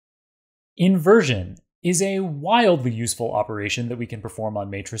Inversion is a wildly useful operation that we can perform on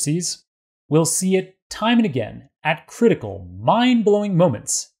matrices. We'll see it time and again at critical, mind-blowing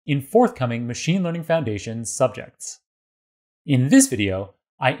moments in forthcoming Machine Learning Foundation subjects. In this video,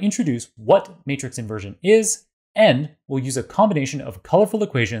 I introduce what matrix inversion is, and we'll use a combination of colorful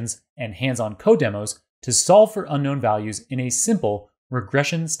equations and hands-on code demos to solve for unknown values in a simple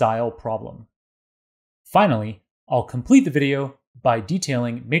regression-style problem. Finally, I'll complete the video by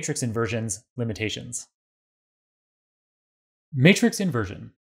detailing matrix inversion's limitations. Matrix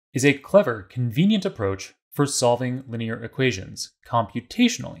inversion is a clever, convenient approach for solving linear equations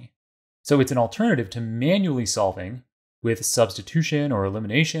computationally. So it's an alternative to manually solving with substitution or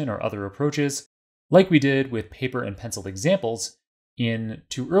elimination or other approaches, like we did with paper and pencil examples in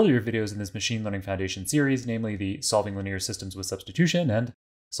two earlier videos in this Machine Learning Foundation series, namely the Solving Linear Systems with Substitution and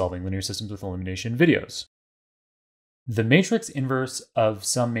Solving Linear Systems with Elimination videos. The matrix inverse of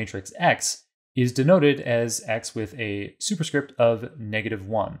some matrix X is denoted as X with a superscript of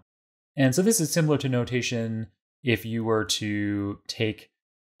 -1. And so this is similar to notation if you were to take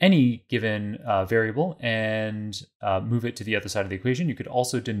any given variable and move it to the other side of the equation. You could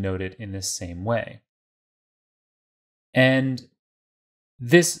also denote it in this same way. And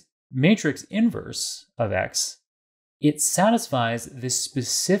this matrix inverse of X, it satisfies this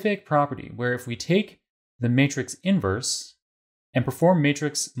specific property where if we take the matrix inverse and perform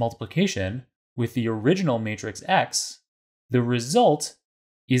matrix multiplication with the original matrix X, the result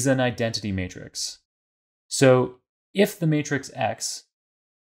is an identity matrix. So if the matrix X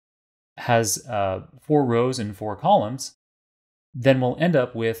has 4 rows and 4 columns, then we'll end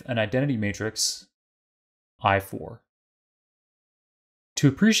up with an identity matrix I4. To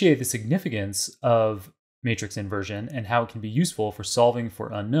appreciate the significance of matrix inversion and how it can be useful for solving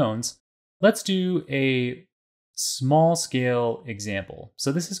for unknowns, let's do a small scale example.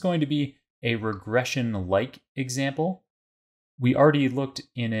 So this is going to be a regression-like example. We already looked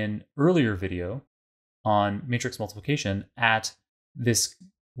in an earlier video on matrix multiplication at this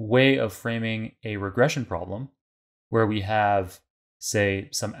way of framing a regression problem where we have, say,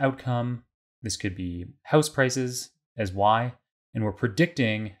 some outcome. This could be house prices as Y, and we're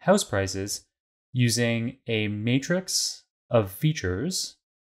predicting house prices using a matrix of features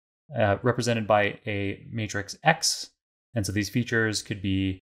represented by a matrix X. And so these features could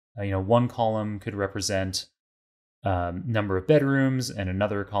be, one column could represent number of bedrooms, and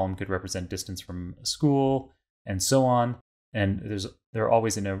another column could represent distance from a school, and so on. And there are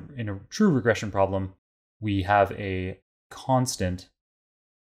always in a true regression problem, we have a constant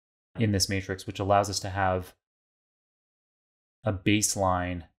in this matrix, which allows us to have a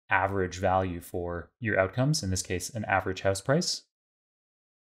baseline average value for your outcomes, in this case, an average house price.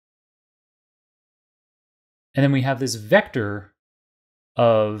 And then we have this vector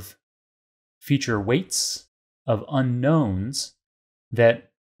of feature weights of unknowns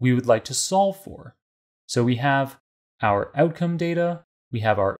that we would like to solve for. So we have our outcome data, we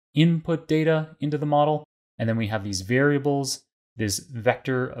have our input data into the model, and then we have these variables, this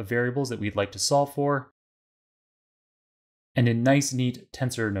vector of variables that we'd like to solve for. And in nice, neat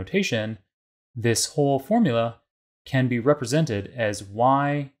tensor notation, this whole formula can be represented as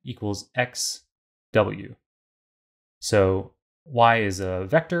y equals xw. So y is a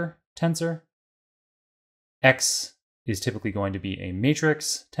vector tensor, x is typically going to be a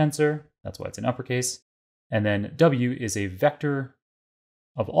matrix tensor, that's why it's in uppercase, and then w is a vector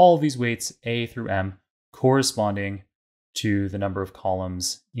of all of these weights, a through m, corresponding to the number of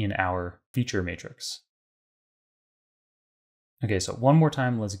columns in our feature matrix. Okay, so one more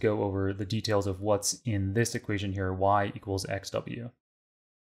time, let's go over the details of what's in this equation here, y equals xw.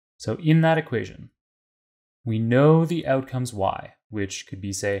 So in that equation, we know the outcomes y, which could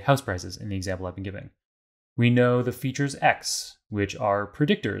be, say, house prices in the example I've been giving. We know the features x, which are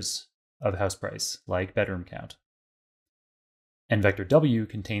predictors of house price, like bedroom count. And vector w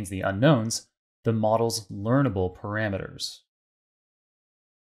contains the unknowns, the model's learnable parameters.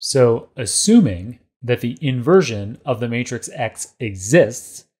 So assuming that the inversion of the matrix X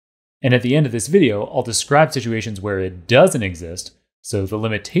exists, and at the end of this video, I'll describe situations where it doesn't exist, so the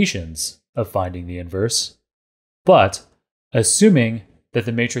limitations of finding the inverse. But assuming that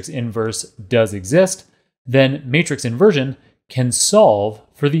the matrix inverse does exist, then matrix inversion can solve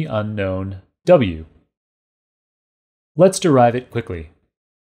for the unknown W. Let's derive it quickly.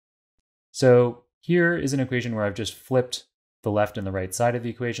 So here is an equation where I've just flipped the left and the right side of the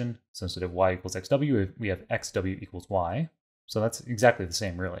equation. So instead of y equals xw, we have xw equals y. So that's exactly the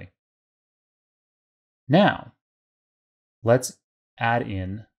same, really. Now, let's add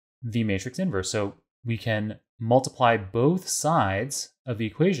in the matrix inverse. So we can multiply both sides of the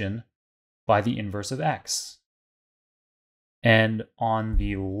equation by the inverse of x. And on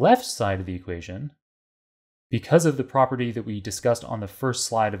the left side of the equation, because of the property that we discussed on the first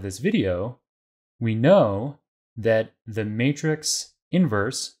slide of this video, we know that the matrix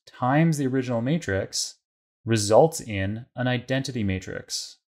inverse times the original matrix results in an identity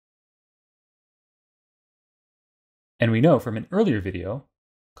matrix. And we know from an earlier video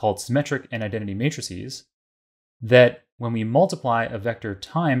called Symmetric and Identity Matrices that when we multiply a vector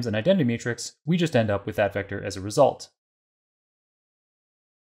times an identity matrix, we just end up with that vector as a result.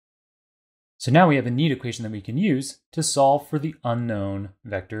 So now we have a neat equation that we can use to solve for the unknown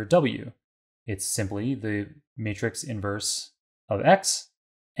vector w. It's simply the matrix inverse of x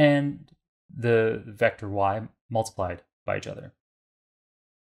and the vector y multiplied by each other.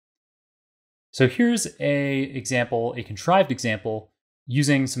 So here's a contrived example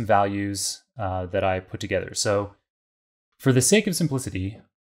using some values that I put together. So for the sake of simplicity,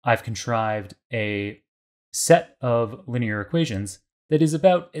 I've contrived a set of linear equations that is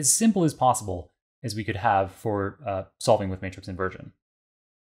about as simple as possible as we could have for solving with matrix inversion.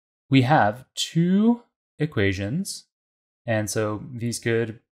 We have two equations, and so these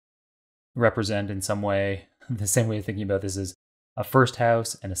could represent in some way, the same way of thinking about this is a first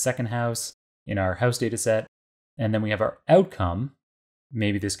house and a second house in our house data set. And then we have our outcome.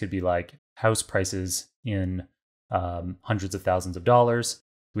 Maybe this could be like house prices in hundreds of thousands of dollars.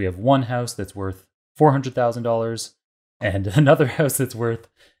 We have one house that's worth $400,000 and another house that's worth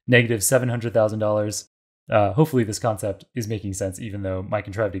negative $700,000. Hopefully this concept is making sense, even though my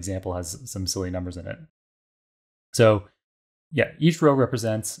contrived example has some silly numbers in it. So yeah, each row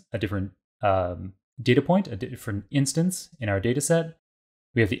represents a different data point, a different instance in our data set.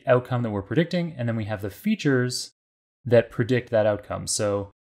 We have the outcome that we're predicting, and then we have the features that predict that outcome.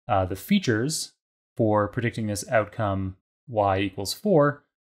 So the features for predicting this outcome y equals 4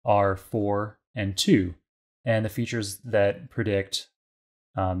 are 4 and 2. And the features that predict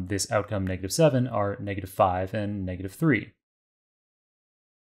this outcome negative 7 are negative 5 and negative 3.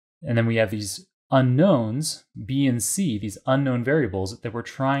 And then we have these unknowns, b and c, these unknown variables that we're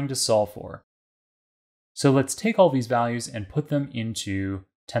trying to solve for. So let's take all these values and put them into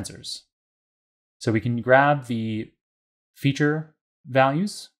tensors. So we can grab the feature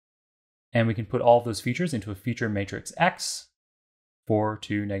values, and we can put all of those features into a feature matrix X, 4,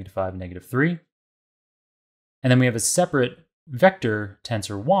 2, negative 5, negative 3. And then we have a separate vector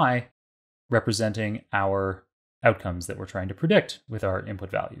tensor Y representing our outcomes that we're trying to predict with our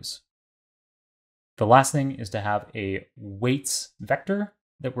input values. The last thing is to have a weights vector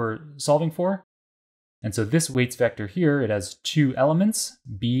that we're solving for. And so this weights vector here, it has two elements,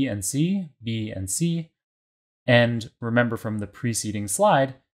 b and c, b and c. And remember from the preceding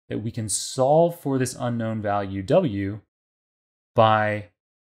slide that we can solve for this unknown value w by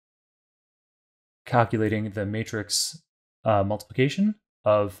calculating the matrix multiplication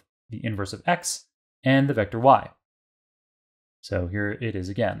of the inverse of x and the vector y. So here it is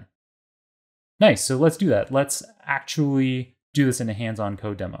again. Nice, so let's do that. Let's actually do this in a hands-on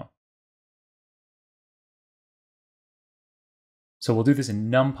code demo. So we'll do this in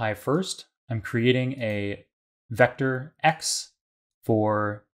NumPy first. I'm creating a vector x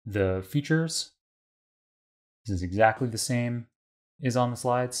for the features. This is exactly the same as on the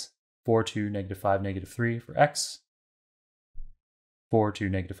slides. 4, 2, negative 5, negative 3 for x. 4, 2,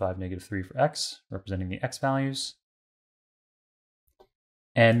 negative 5, negative 3 for x, representing the x values.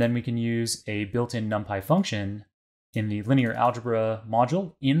 And then we can use a built-in NumPy function in the linear algebra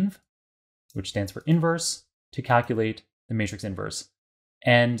module, inv, which stands for inverse, to calculate the matrix inverse.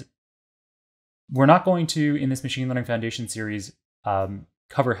 And we're not going to, in this Machine Learning Foundation series,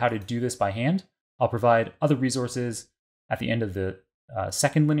 cover how to do this by hand. I'll provide other resources at the end of the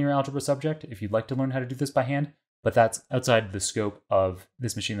second linear algebra subject if you'd like to learn how to do this by hand, but that's outside the scope of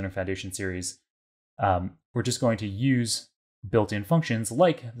this Machine Learning Foundation series. We're just going to use built-in functions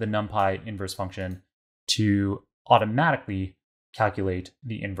like the NumPy inverse function to automatically calculate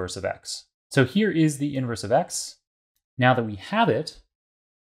the inverse of x. So here is the inverse of x. Now that we have it,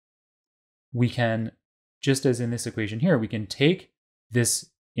 we can, just as in this equation here, we can take this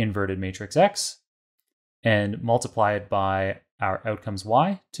inverted matrix x and multiply it by our outcomes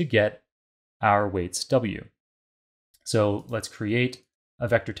y to get our weights w. So let's create a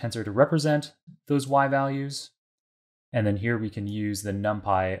vector tensor to represent those y values. And then here we can use the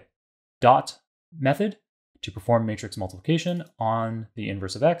NumPy dot method to perform matrix multiplication on the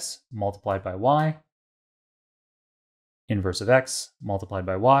inverse of x multiplied by y, inverse of x multiplied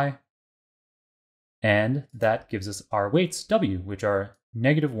by y, and that gives us our weights w, which are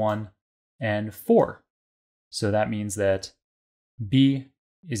negative 1 and 4. So that means that b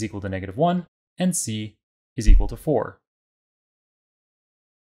is equal to -1 and C is equal to 4.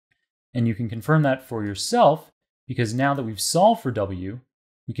 And you can confirm that for yourself because now that we've solved for W,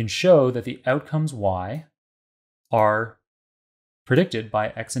 we can show that the outcomes Y are predicted by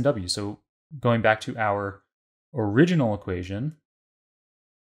X and W. So going back to our original equation,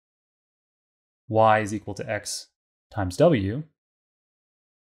 Y is equal to X times W.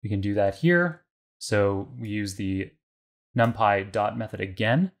 We can do that here. So we use the NumPy dot method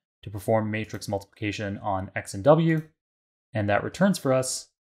again to perform matrix multiplication on X and W, and that returns for us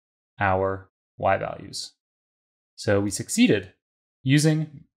our Y values. So we succeeded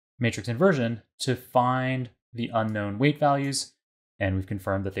using matrix inversion to find the unknown weight values, and we've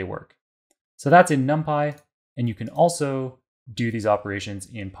confirmed that they work. So that's in NumPy, and you can also do these operations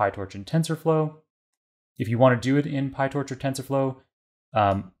in PyTorch and TensorFlow. If you want to do it in PyTorch or TensorFlow,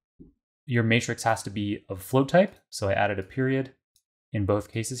 your matrix has to be of float type. So I added a period in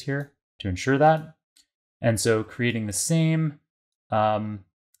both cases here to ensure that. And so creating the same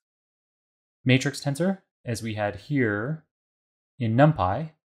matrix tensor as we had here in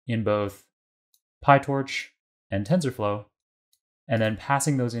NumPy in both PyTorch and TensorFlow, and then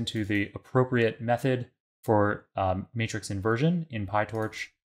passing those into the appropriate method for matrix inversion in PyTorch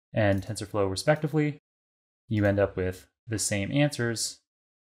and TensorFlow respectively, you end up with the same answers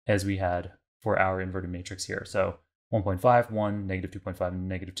as we had for our inverted matrix here. So 1.5, 1, -2.5, and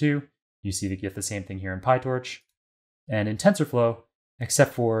 -2. You see to get the same thing here in PyTorch. And in TensorFlow,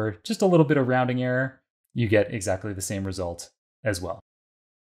 except for just a little bit of rounding error, you get exactly the same result as well.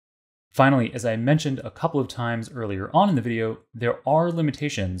 Finally, as I mentioned a couple of times earlier on in the video, there are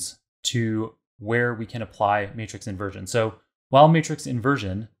limitations to where we can apply matrix inversion. So while matrix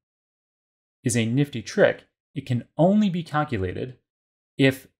inversion is a nifty trick, it can only be calculated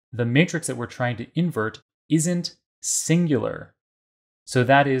if the matrix that we're trying to invert isn't singular. So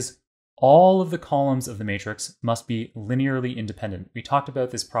that is, all of the columns of the matrix must be linearly independent. We talked about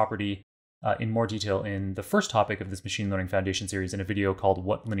this property in more detail in the first topic of this Machine Learning Foundation series in a video called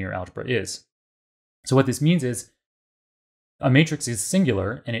What Linear Algebra Is. So what this means is a matrix is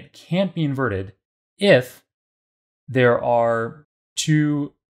singular and it can't be inverted if there are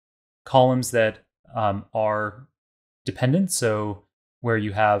two columns that are dependent. So where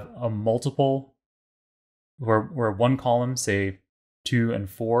you have a multiple, where one column, say 2 and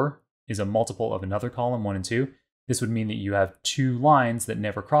 4, is a multiple of another column, 1 and 2. This would mean that you have two lines that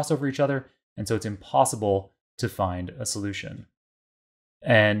never cross over each other, and so it's impossible to find a solution.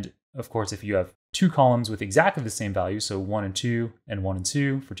 And of course, if you have two columns with exactly the same value, so 1 and 2 and 1 and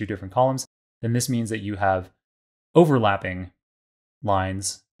 2 for two different columns, then this means that you have overlapping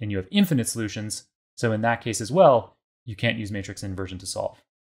lines and you have infinite solutions. So in that case as well, you can't use matrix inversion to solve.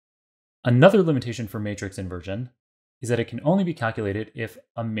 Another limitation for matrix inversion is that it can only be calculated if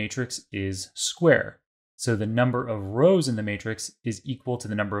a matrix is square. So the number of rows in the matrix is equal to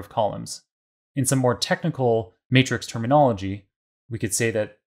the number of columns. In some more technical matrix terminology, we could say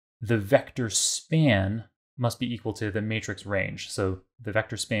that the vector span must be equal to the matrix range. So the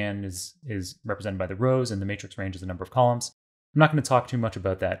vector span is represented by the rows and the matrix range is the number of columns. I'm not going to talk too much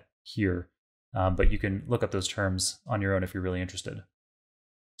about that here, but you can look up those terms on your own if you're really interested.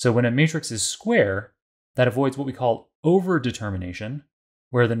 So when a matrix is square, that avoids what we call overdetermination,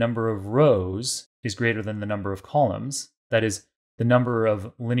 where the number of rows is greater than the number of columns. That is, the number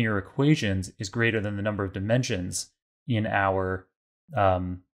of linear equations is greater than the number of dimensions in our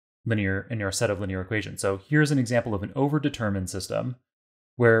set of linear equations. So here's an example of an overdetermined system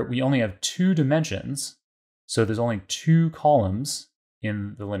where we only have 2 dimensions. So there's only 2 columns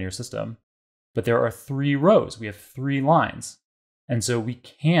in the linear system, but there are 3 rows. We have 3 lines. And so we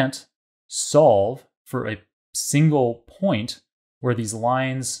can't solve for a single point where these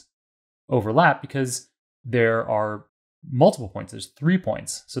lines overlap because there are multiple points. There's 3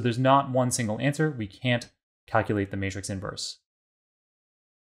 points. So there's not one single answer. We can't calculate the matrix inverse.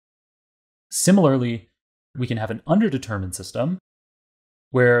 Similarly, we can have an underdetermined system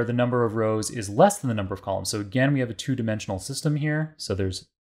where the number of rows is less than the number of columns. So again, we have a 2-dimensional system here. So there's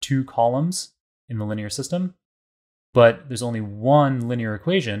 2 columns in the linear system, but there's only one linear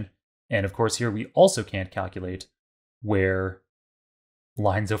equation. And of course, here we also can't calculate where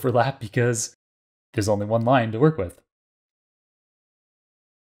lines overlap because there's only one line to work with.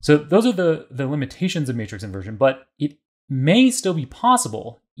 So those are the limitations of matrix inversion, but it may still be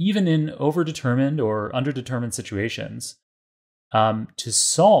possible, even in overdetermined or underdetermined situations, to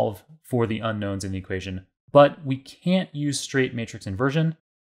solve for the unknowns in the equation, but we can't use straight matrix inversion.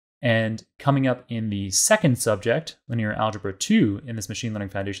 And coming up in the second subject, Linear Algebra 2, in this Machine Learning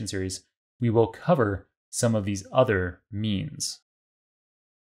Foundation series, we will cover some of these other means.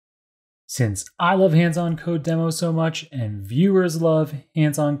 since I love hands-on code demos so much and viewers love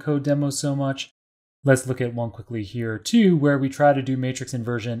hands-on code demos so much, let's look at one quickly here too, where we try to do matrix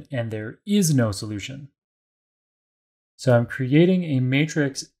inversion and there is no solution. So I'm creating a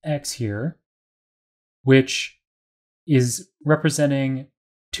matrix X here, which is representing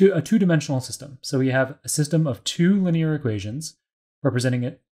a two-dimensional system. So we have a system of two linear equations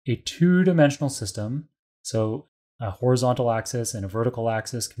representing a two-dimensional system. So a horizontal axis and a vertical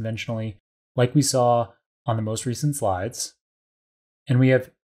axis conventionally, like we saw on the most recent slides. And we have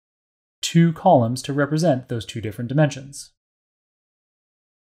two columns to represent those two different dimensions.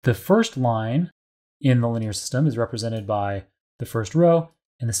 The first line in the linear system is represented by the first row,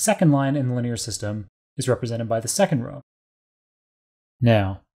 and the second line in the linear system is represented by the second row.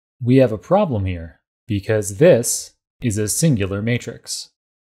 Now, we have a problem here, because this is a singular matrix.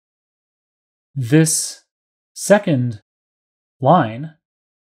 This second line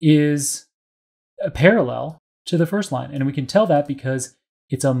is a parallel to the first line, and we can tell that because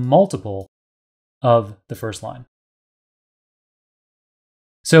it's a multiple of the first line.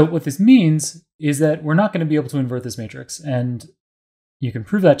 So what this means is that we're not going to be able to invert this matrix, and you can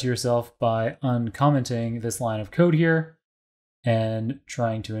prove that to yourself by uncommenting this line of code here and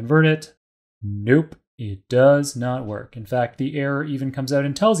trying to invert it. Nope, it does not work. In fact, the error even comes out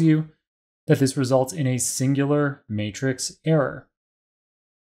and tells you that this results in a singular matrix error.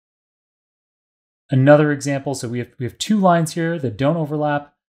 Another example, so we have two lines here that don't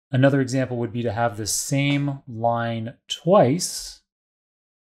overlap. Another example would be to have the same line twice,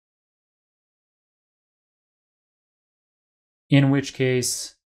 in which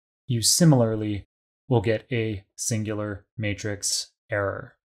case you similarly will get a singular matrix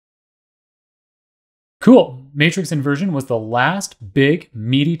error. Cool. Matrix inversion was the last big,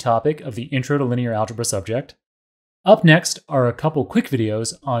 meaty topic of the Intro to Linear Algebra subject. Up next are a couple quick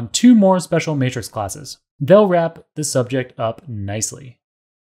videos on two more special matrix classes. They'll wrap the subject up nicely.